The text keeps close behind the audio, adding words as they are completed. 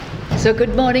So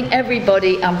good morning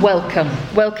everybody and welcome.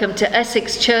 Welcome to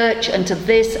Essex Church and to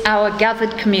this our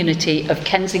gathered community of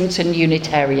Kensington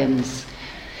Unitarians.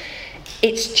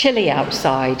 It's chilly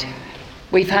outside.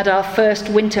 We've had our first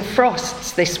winter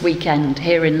frosts this weekend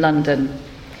here in London.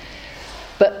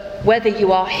 But whether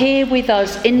you are here with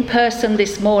us in person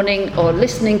this morning or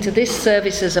listening to this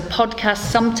service as a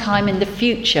podcast sometime in the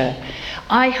future,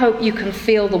 I hope you can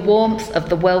feel the warmth of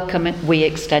the welcome we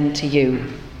extend to you.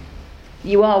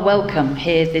 You are welcome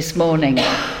here this morning.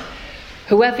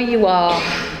 Whoever you are,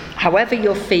 however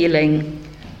you're feeling,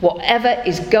 whatever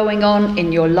is going on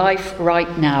in your life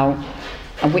right now,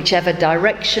 and whichever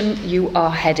direction you are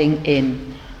heading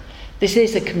in. This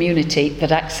is a community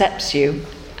that accepts you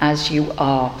as you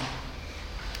are.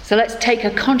 So let's take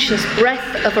a conscious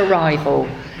breath of arrival.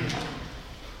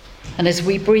 And as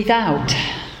we breathe out,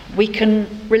 we can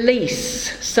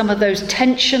release some of those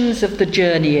tensions of the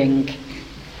journeying.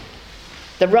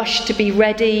 The rush to be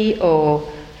ready or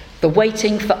the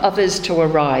waiting for others to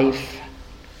arrive.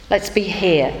 Let's be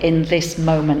here in this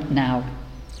moment now.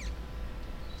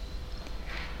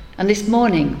 And this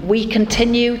morning we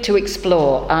continue to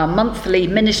explore our monthly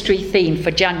ministry theme for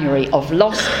January of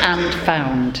Lost and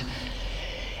Found.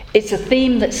 It's a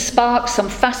theme that sparks some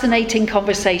fascinating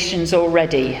conversations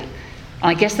already.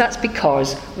 I guess that's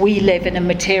because we live in a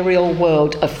material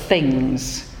world of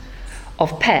things,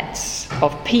 of pets,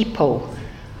 of people,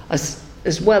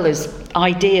 as well as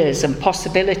ideas and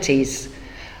possibilities.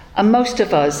 And most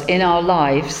of us in our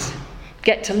lives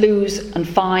get to lose and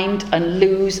find and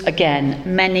lose again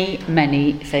many,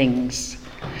 many things.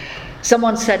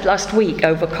 Someone said last week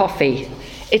over coffee,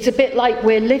 it's a bit like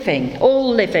we're all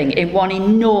living in one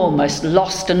enormous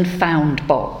lost and found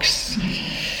box.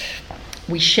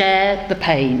 We share the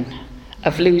pain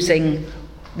of losing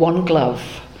one glove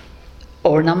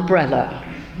or an umbrella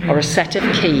or a set of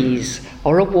keys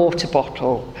or a water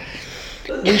bottle.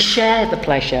 We share the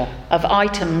pleasure of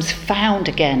items found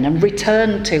again and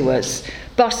returned to us,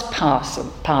 bus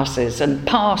passes and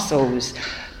parcels,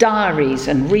 diaries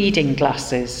and reading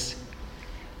glasses.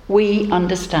 We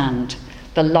understand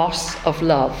the loss of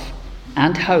love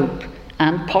and hope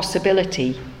and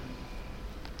possibility.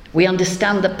 We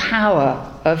understand the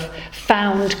power of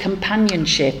found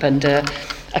companionship and a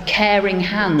caring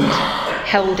hand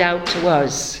held out to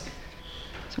us.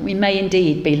 So we may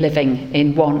indeed be living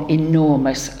in one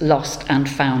enormous lost and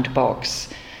found box.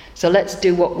 So let's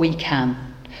do what we can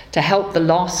to help the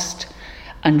lost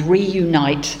and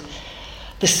reunite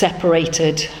the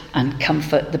separated and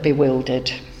comfort the bewildered.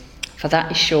 For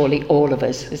that is surely all of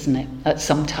us, isn't it, at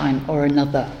some time or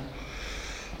another.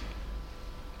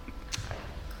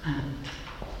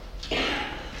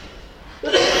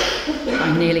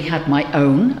 I nearly had my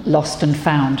own lost and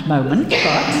found moment, but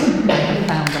I have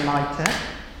found a lighter.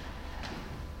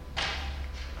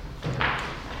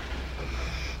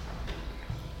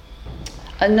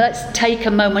 And let's take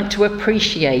a moment to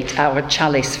appreciate our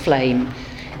chalice flame.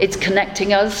 It's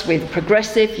connecting us with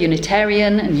progressive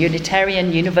Unitarian and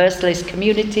Unitarian Universalist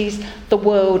communities the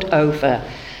world over.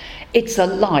 It's a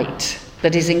light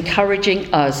that is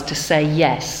encouraging us to say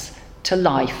yes to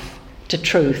life, to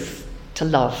truth, to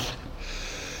love.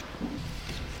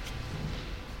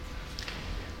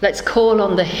 Let's call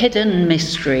on the hidden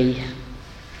mystery,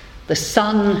 the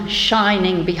sun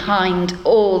shining behind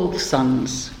all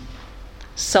suns,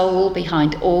 soul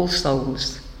behind all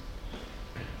souls.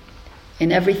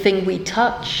 In everything we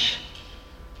touch,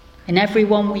 in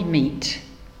everyone we meet,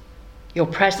 your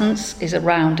presence is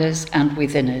around us and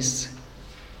within us.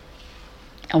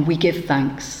 And we give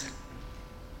thanks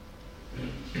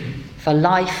for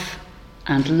life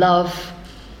and love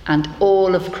and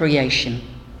all of creation.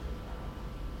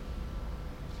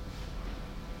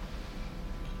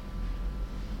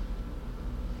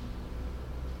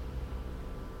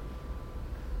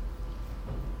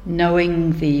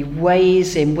 Knowing the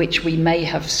ways in which we may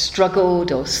have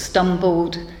struggled or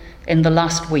stumbled in the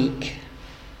last week,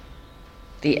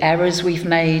 the errors we've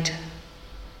made,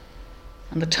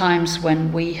 and the times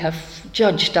when we have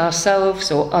judged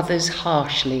ourselves or others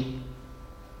harshly.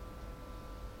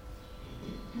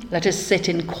 Let us sit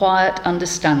in quiet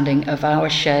understanding of our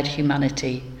shared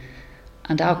humanity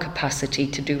and our capacity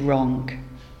to do wrong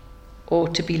or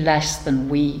to be less than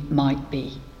we might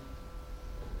be.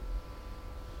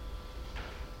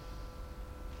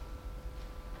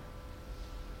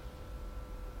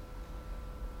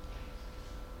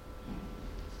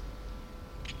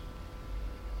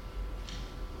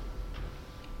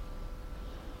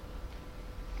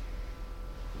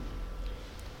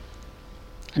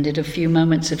 And in a few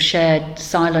moments of shared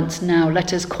silence now,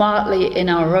 let us quietly in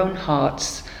our own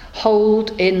hearts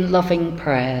hold in loving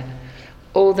prayer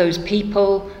all those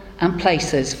people and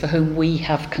places for whom we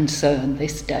have concern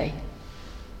this day.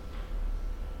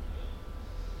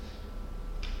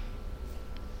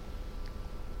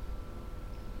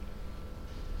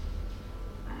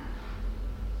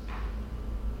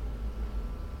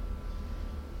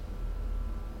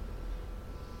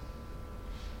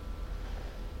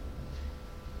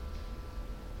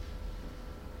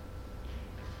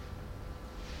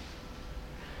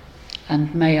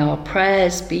 And may our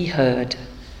prayers be heard,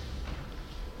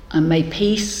 and may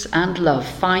peace and love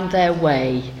find their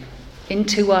way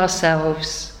into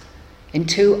ourselves,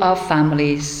 into our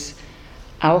families,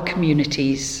 our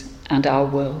communities, and our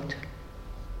world.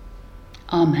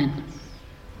 Amen.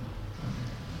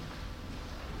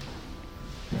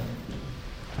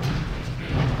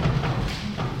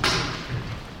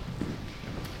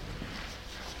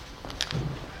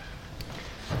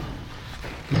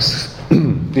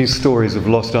 These stories of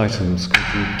lost items come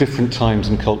from different times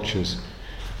and cultures,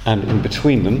 and in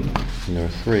between them, and there are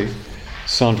three,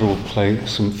 Sandra will play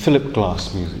some Philip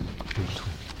Glass music.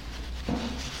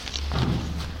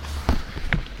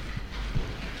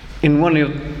 In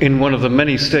one of the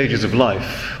many stages of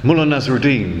life, Mullah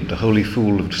Nasruddin, the holy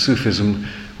fool of Sufism,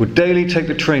 would daily take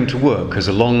the train to work as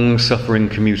a long-suffering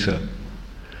commuter.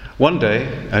 One day,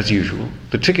 as usual,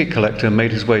 the ticket collector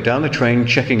made his way down the train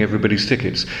checking everybody's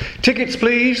tickets. "Tickets,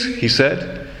 please," he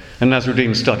said, and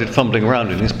Nasruddin started fumbling around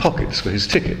in his pockets for his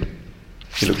ticket.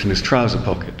 He looked in his trouser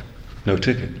pocket, no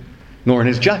ticket, nor in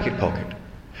his jacket pocket.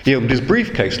 He opened his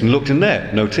briefcase and looked in there,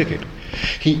 no ticket.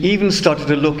 He even started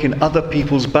to look in other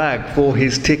people's bag for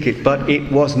his ticket, but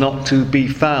it was not to be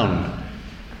found.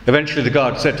 Eventually the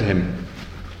guard said to him,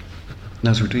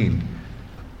 "Nasruddin,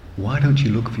 why don't you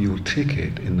look for your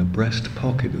ticket in the breast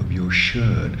pocket of your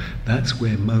shirt? That's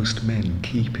where most men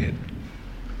keep it."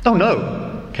 "Oh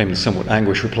no," came the somewhat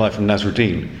anguished reply from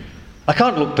Nasruddin. "I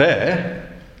can't look there.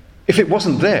 If it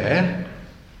wasn't there,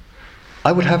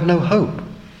 I would have no hope.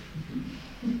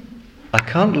 I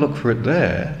can't look for it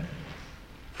there,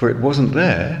 for it wasn't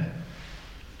there,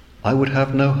 I would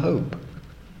have no hope."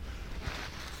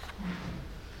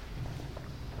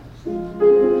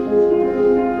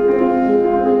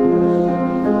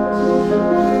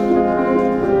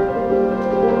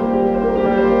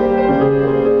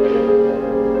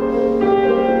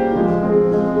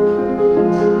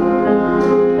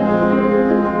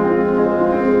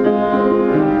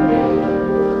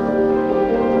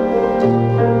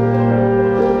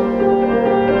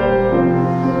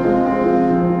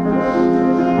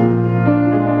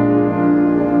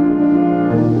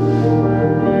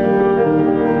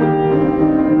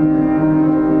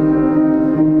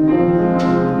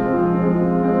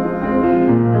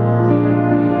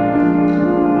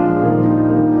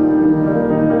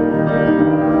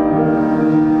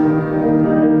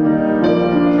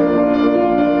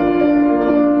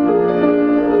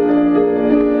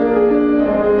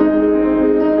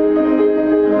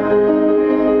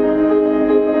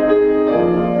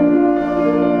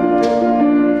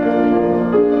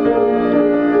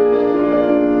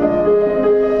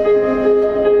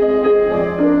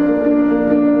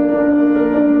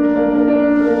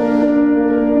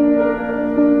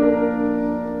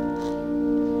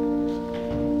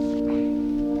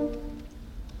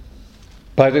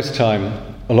 By this time,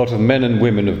 a lot of men and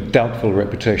women of doubtful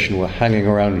reputation were hanging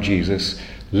around Jesus,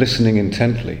 listening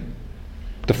intently.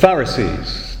 The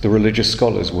Pharisees, the religious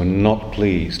scholars, were not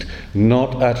pleased,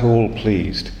 not at all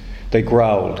pleased. They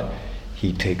growled,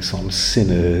 "He takes on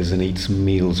sinners and eats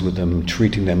meals with them,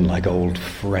 treating them like old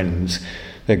friends."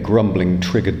 Their grumbling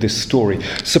triggered this story.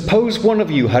 "Suppose one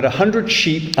of you had 100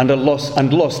 sheep and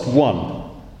lost one.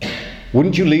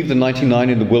 Wouldn't you leave the 99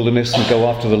 in the wilderness and go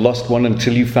after the lost one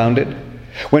until you found it?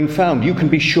 When found, you can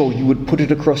be sure you would put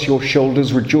it across your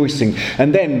shoulders rejoicing.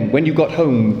 And then, when you got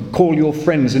home, call your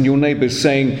friends and your neighbors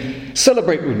saying,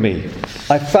 'Celebrate with me.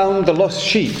 I found the lost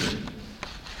sheep.'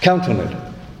 Count on it.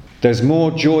 There's more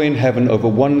joy in heaven over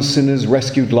one sinner's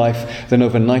rescued life than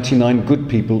over 99 good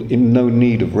people in no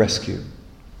need of rescue."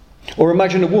 Or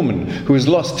imagine a woman who has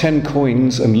lost 10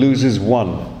 coins and loses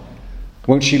one.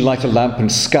 Won't she light a lamp and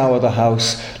scour the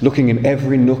house, looking in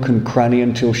every nook and cranny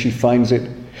until she finds it?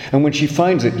 And when she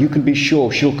finds it, you can be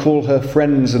sure she'll call her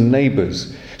friends and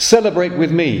neighbors. "Celebrate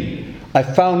with me. I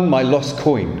found my lost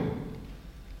coin."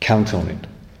 Count on it.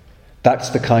 That's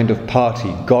the kind of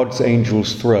party God's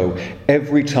angels throw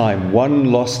every time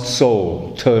one lost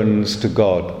soul turns to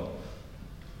God.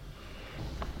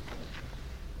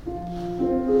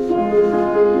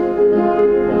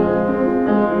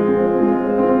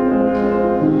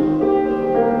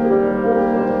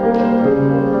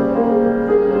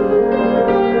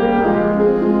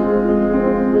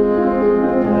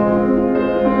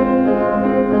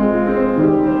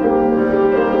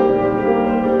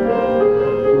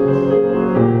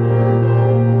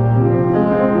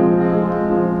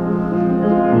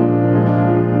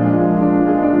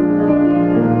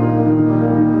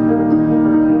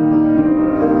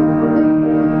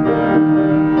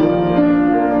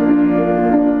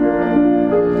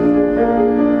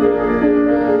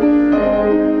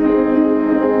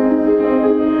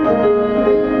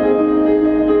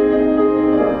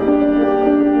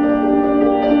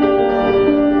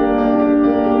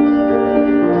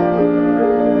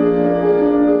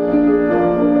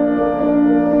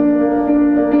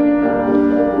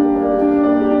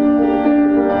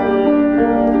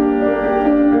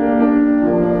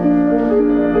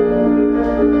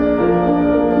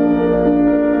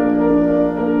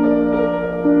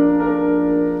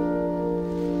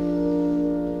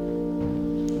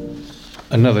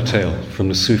 another tale from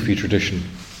the Sufi tradition.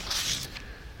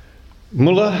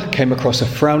 Mullah came across a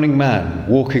frowning man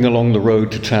walking along the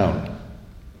road to town.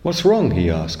 "What's wrong?" he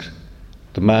asked.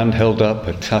 The man held up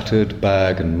a tattered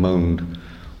bag and moaned,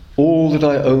 "All that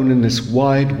I own in this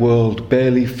wide world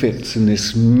barely fits in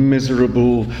this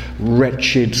miserable,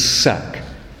 wretched sack."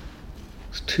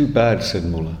 "It's too bad," said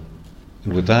Mullah.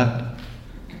 And with that,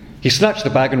 he snatched the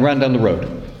bag and ran down the road.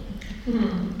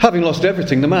 Having lost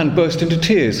everything, the man burst into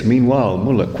tears. Meanwhile,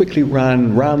 Mullah quickly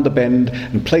ran round the bend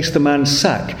and placed the man's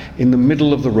sack in the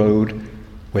middle of the road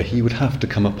where he would have to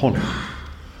come upon it.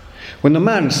 When the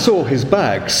man saw his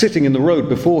bag sitting in the road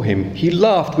before him, he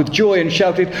laughed with joy and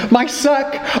shouted, "My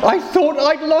sack! I thought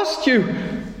I'd lost you!"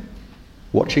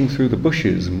 Watching through the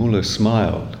bushes, Mullah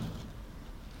smiled.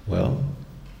 Well,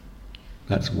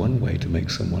 that's one way to make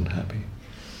someone happy.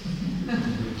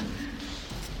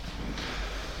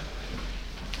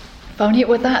 If only it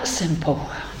were that simple.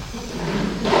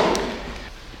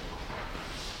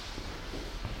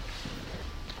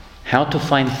 How to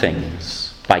Find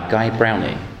Things by Guy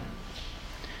Browning.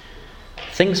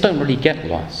 Things don't really get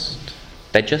lost.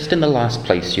 They're just in the last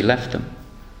place you left them.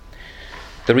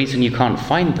 The reason you can't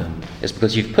find them is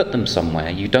because you've put them somewhere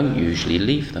you don't usually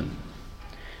leave them.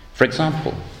 For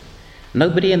example,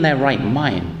 nobody in their right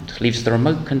mind leaves the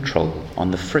remote control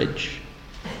on the fridge.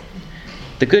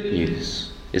 The good news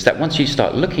is that once you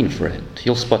start looking for it,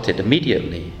 you'll spot it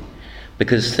immediately,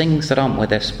 because things that aren't where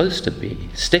they're supposed to be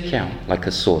stick out like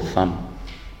a sore thumb.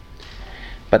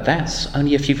 But that's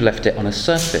only if you've left it on a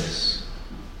surface.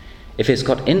 If it's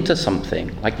got into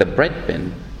something, like the bread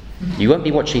bin, you won't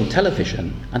be watching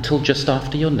television until just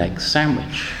after your next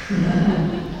sandwich.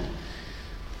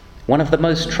 One of the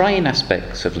most trying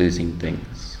aspects of losing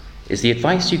things is the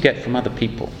advice you get from other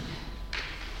people.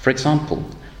 For example,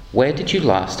 where did you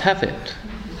last have it?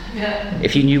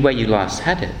 If you knew where you last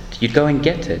had it, you'd go and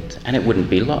get it, and it wouldn't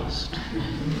be lost.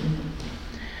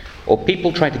 Or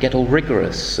people try to get all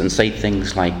rigorous and say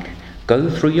things like, go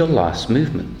through your last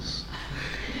movements.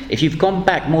 If you've gone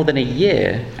back more than a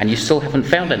year and you still haven't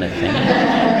found anything,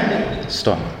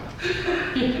 stop.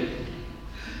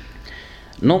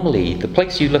 Normally, the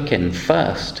place you look in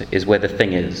first is where the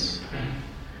thing is.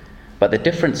 But the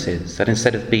difference is that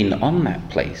instead of being on that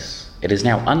place, it is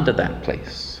now under that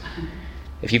place.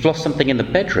 If you've lost something in the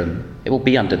bedroom, it will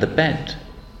be under the bed.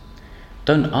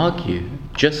 Don't argue,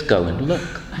 just go and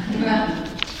look.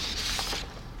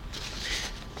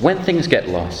 When things get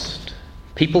lost,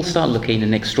 people start looking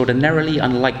in extraordinarily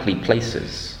unlikely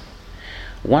places.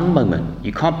 One moment,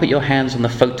 you can't put your hands on the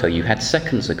photo you had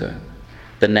seconds ago.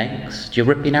 The next, you're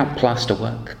ripping out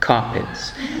plasterwork,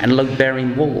 carpets, and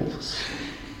load-bearing walls.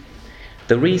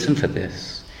 The reason for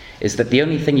this is that the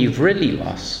only thing you've really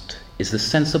lost is the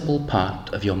sensible part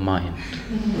of your mind.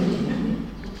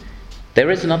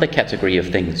 There is another category of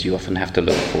things you often have to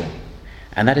look for,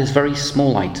 and that is very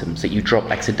small items that you drop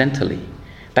accidentally.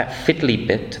 That fiddly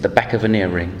bit to the back of an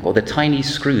earring, or the tiny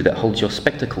screw that holds your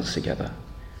spectacles together.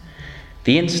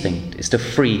 The instinct is to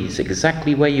freeze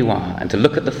exactly where you are and to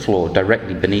look at the floor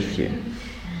directly beneath you.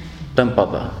 Don't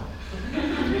bother.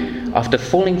 After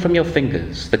falling from your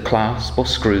fingers, the clasp or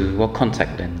screw or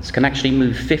contact lens can actually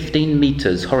move 15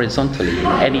 meters horizontally in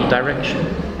any direction.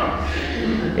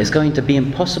 It's going to be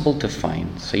impossible to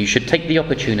find, so you should take the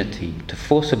opportunity to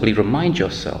forcibly remind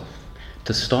yourself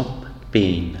to stop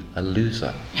being a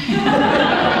loser. Thank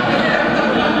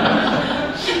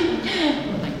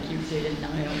you, dear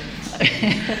Niall.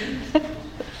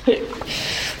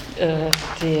 Oh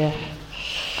dear.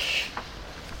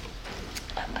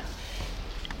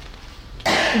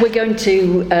 We're going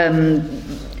to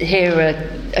hear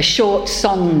a short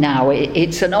song now.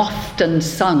 It's an often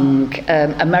sung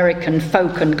American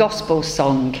folk and gospel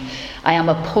song. I am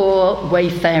a poor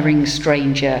wayfaring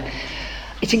stranger.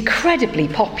 It's incredibly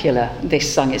popular,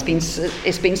 this song. It's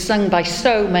been sung by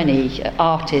so many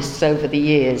artists over the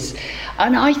years.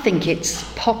 And I think its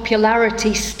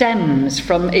popularity stems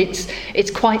from its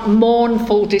quite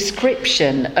mournful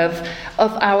description of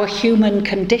our human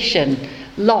condition,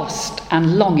 lost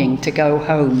and longing to go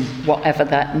home, whatever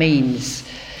that means.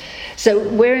 So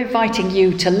we're inviting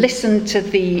you to listen to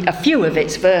a few of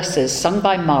its verses sung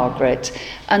by Margaret,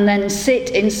 and then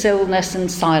sit in stillness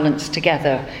and silence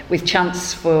together with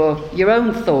chance for your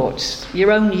own thoughts,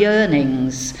 your own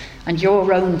yearnings, and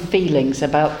your own feelings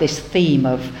about this theme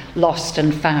of lost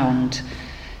and found.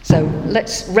 So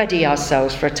let's ready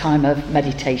ourselves for a time of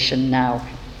meditation now.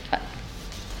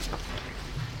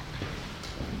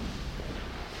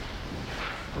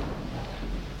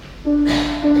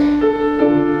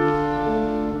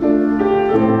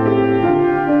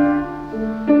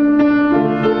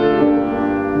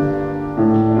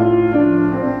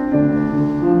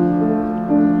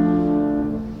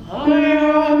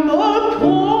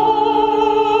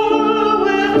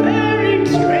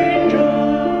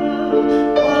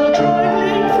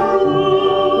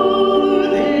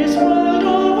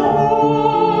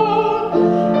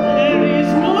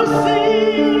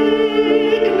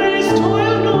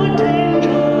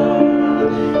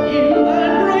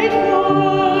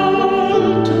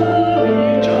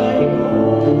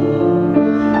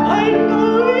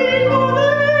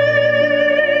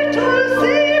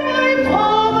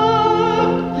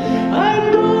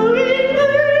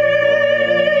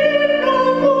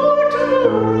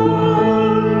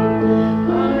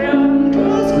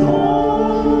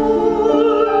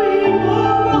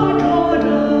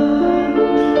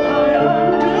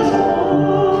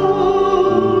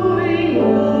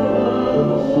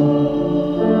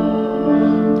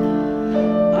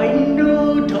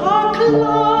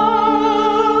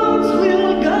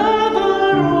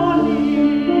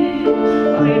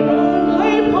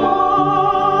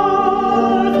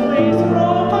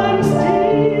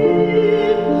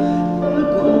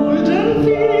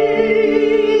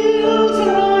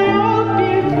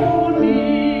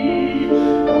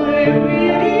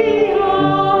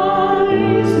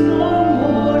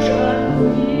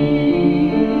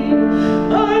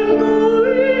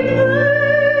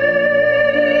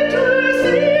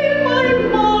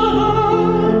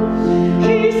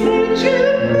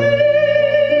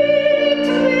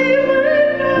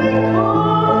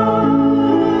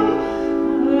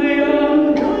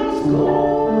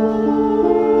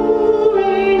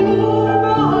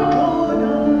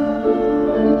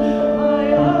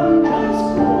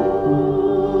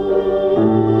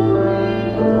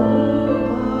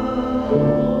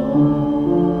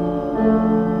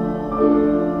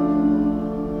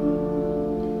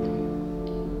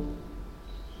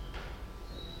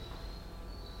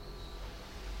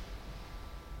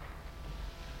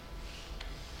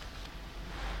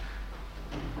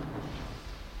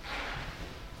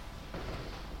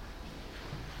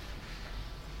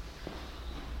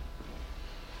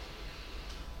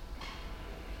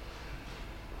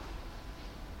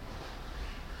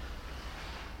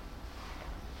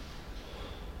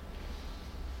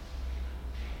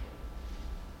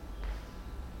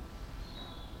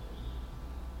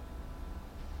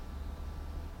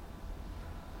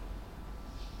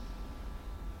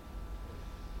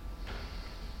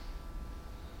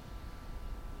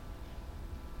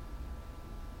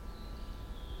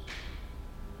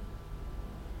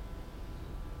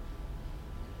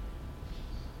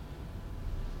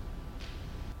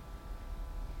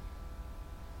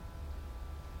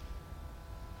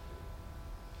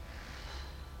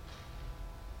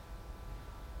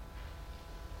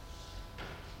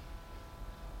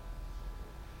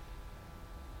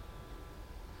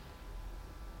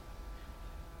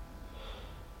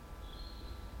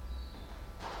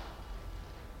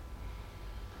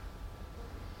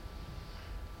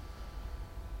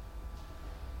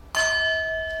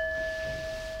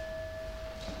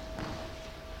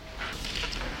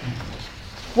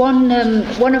 One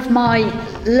of my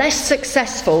less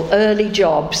successful early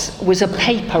jobs was a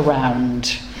paper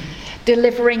round,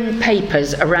 delivering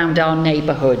papers around our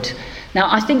neighbourhood. Now,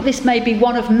 I think this may be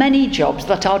one of many jobs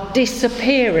that are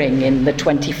disappearing in the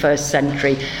 21st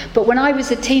century, but when I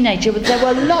was a teenager, there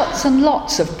were lots and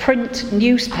lots of print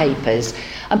newspapers,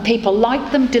 and people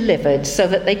liked them delivered so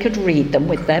that they could read them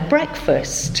with their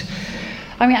breakfast.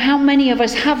 I mean, how many of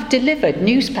us have delivered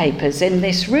newspapers in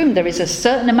this room? There is a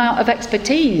certain amount of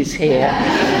expertise here.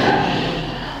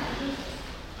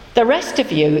 The rest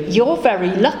of you, you're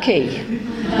very lucky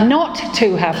not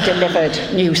to have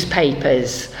delivered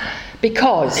newspapers,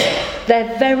 because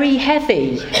they're very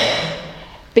heavy,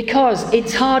 because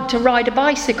it's hard to ride a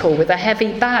bicycle with a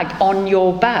heavy bag on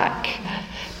your back,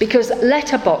 because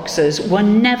letterboxes were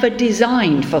never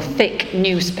designed for thick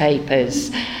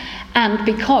newspapers, and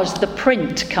because the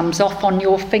print comes off on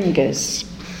your fingers.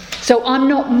 So I'm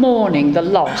not mourning the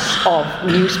loss of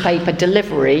newspaper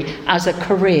delivery as a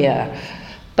career,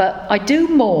 but I do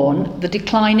mourn the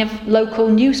decline of local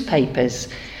newspapers,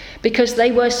 because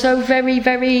they were so very,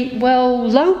 very, well,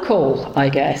 local, I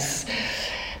guess.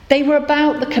 They were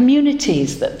about the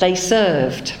communities that they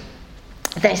served.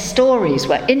 Their stories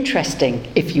were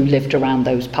interesting if you lived around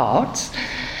those parts,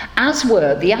 as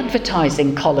were the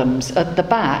advertising columns at the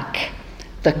back,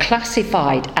 the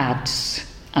classified ads,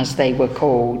 as they were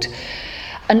called.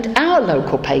 And our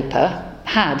local paper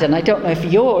had, and I don't know if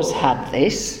yours had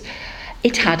this,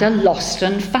 it had a lost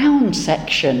and found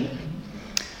section.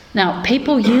 Now,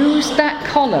 people used that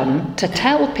column to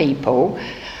tell people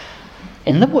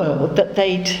in the world that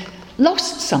they'd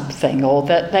lost something or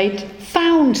that they'd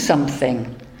found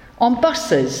something on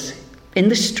buses, in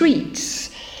the streets,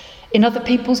 in other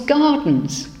people's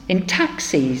gardens, in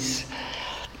taxis,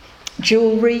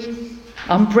 jewellery,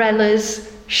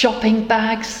 umbrellas, shopping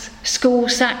bags, school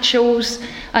satchels,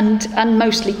 and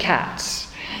mostly cats,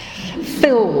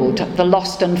 filled the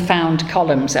lost and found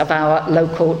columns of our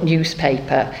local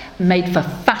newspaper, made for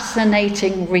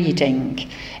fascinating reading.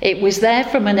 It was there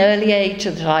from an early age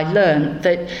that I learned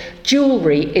that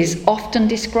jewellery is often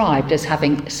described as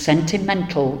having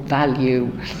sentimental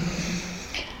value.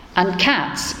 And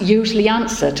cats usually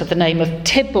answer to the name of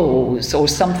Tibbles or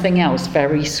something else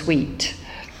very sweet.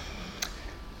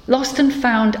 Lost and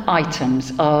found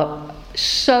items are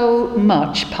so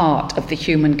much part of the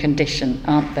human condition,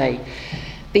 aren't they?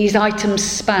 These items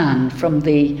span from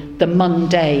the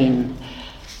mundane,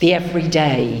 the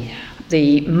everyday,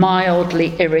 the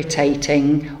mildly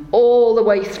irritating, all the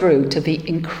way through to the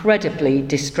incredibly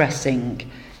distressing.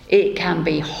 It can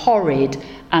be horrid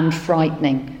and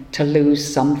frightening to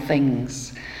lose some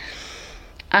things.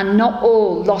 And not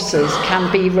all losses can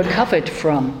be recovered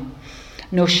from,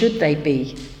 nor should they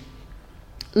be.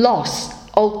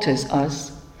 Loss alters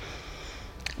us.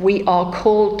 We are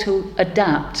called to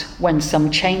adapt when some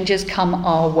changes come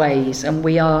our ways, and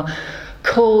we are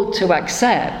called to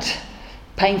accept,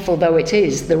 painful though it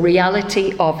is, the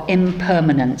reality of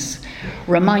impermanence,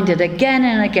 reminded again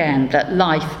and again that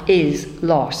life is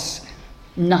loss.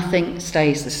 Nothing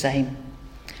stays the same.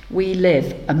 We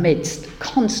live amidst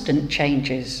constant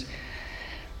changes.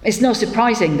 It's no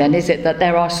surprising then, is it, that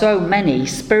there are so many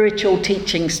spiritual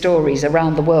teaching stories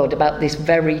around the world about this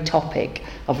very topic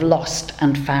of lost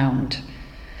and found.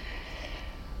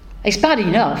 It's bad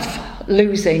enough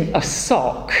losing a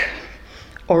sock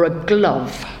or a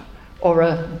glove or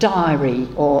a diary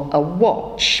or a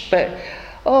watch, but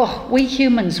we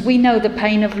humans, we know the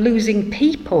pain of losing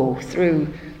people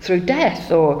through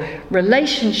death or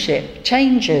relationship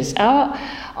changes.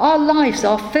 Our lives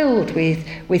are filled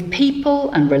with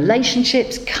people and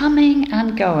relationships coming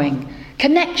and going,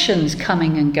 connections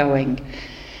coming and going.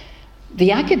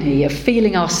 The agony of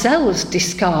feeling ourselves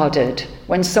discarded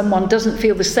when someone doesn't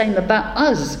feel the same about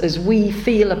us as we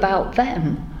feel about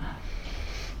them.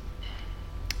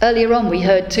 Earlier on, we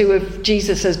heard two of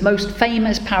Jesus' most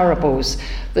famous parables.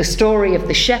 The story of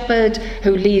the shepherd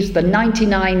who leaves the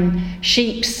 99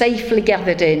 sheep safely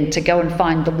gathered in to go and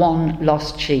find the one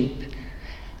lost sheep.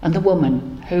 And the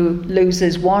woman who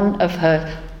loses one of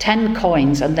her 10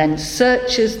 coins and then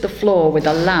searches the floor with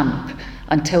a lamp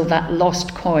until that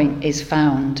lost coin is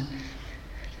found.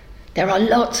 There are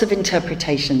lots of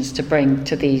interpretations to bring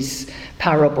to these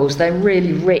parables. They're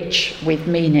really rich with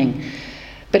meaning.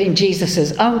 But in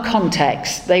Jesus' own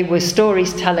context, they were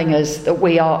stories telling us that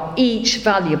we are each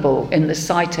valuable in the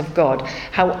sight of God,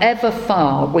 however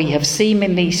far we have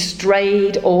seemingly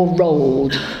strayed or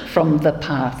rolled from the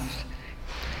path.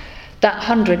 That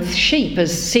 100th sheep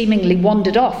has seemingly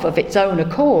wandered off of its own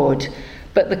accord,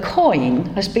 but the coin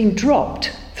has been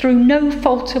dropped through no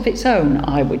fault of its own,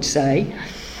 I would say.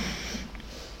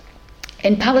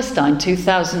 In Palestine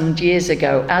 2,000 years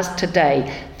ago, as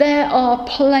today, there are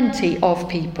plenty of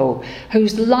people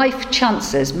whose life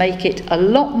chances make it a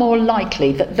lot more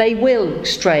likely that they will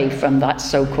stray from that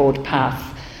so-called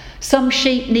path. Some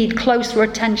sheep need closer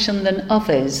attention than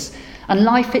others, and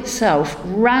life itself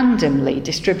randomly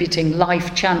distributing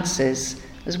life chances.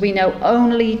 As we know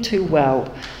only too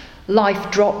well,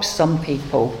 life drops some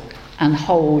people and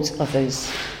holds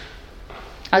others,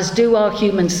 as do our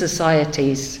human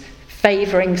societies,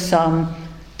 favouring some,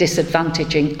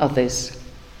 disadvantaging others.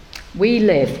 We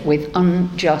live with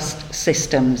unjust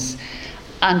systems,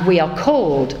 and we are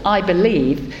called, I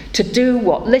believe, to do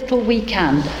what little we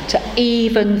can to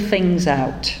even things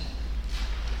out.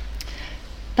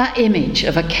 That image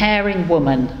of a caring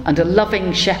woman and a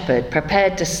loving shepherd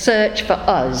prepared to search for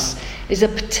us is a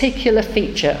particular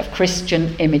feature of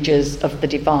Christian images of the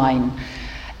divine.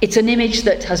 It's an image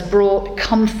that has brought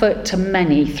comfort to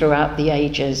many throughout the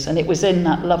ages, and it was in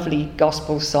that lovely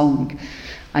gospel song,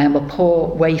 I am a poor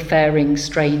wayfaring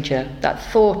stranger, that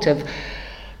thought of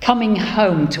coming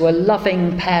home to a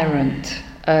loving parent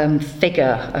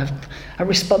figure, a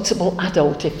responsible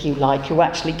adult, if you like, who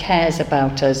actually cares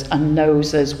about us and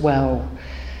knows us well.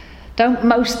 Don't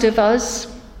most of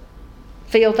us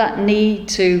feel that need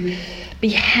to be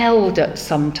held at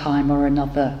some time or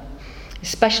another,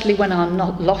 especially when our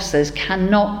losses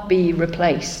cannot be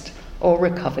replaced or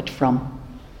recovered from?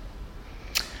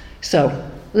 So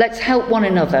let's help one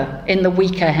another in the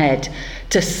week ahead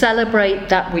to celebrate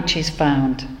that which is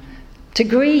found, to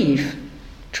grieve,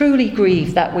 truly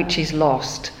grieve that which is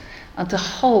lost, and to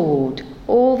hold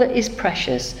all that is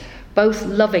precious, both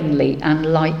lovingly and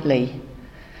lightly,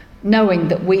 knowing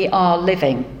that we are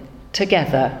living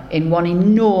together in one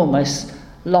enormous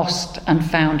lost and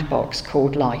found box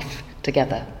called life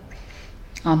together.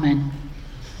 Amen.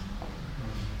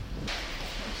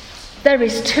 There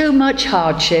is too much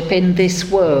hardship in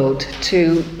this world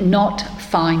to not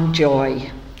find joy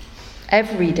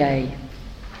every day.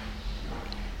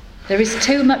 There is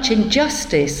too much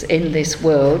injustice in this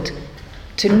world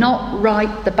to not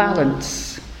right the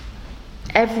balance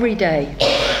every day.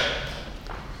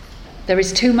 There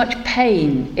is too much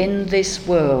pain in this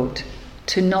world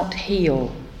to not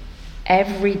heal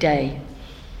every day.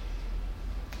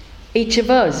 Each of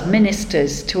us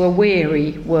ministers to a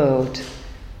weary world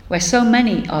where so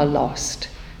many are lost,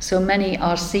 so many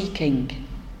are seeking.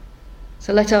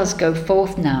 So let us go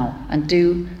forth now and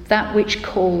do that which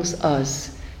calls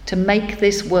us to make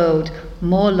this world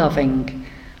more loving,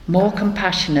 more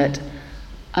compassionate,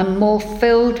 and more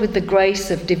filled with the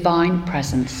grace of divine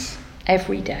presence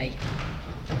every day.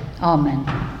 Amen.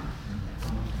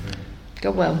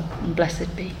 Go well and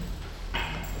blessed be.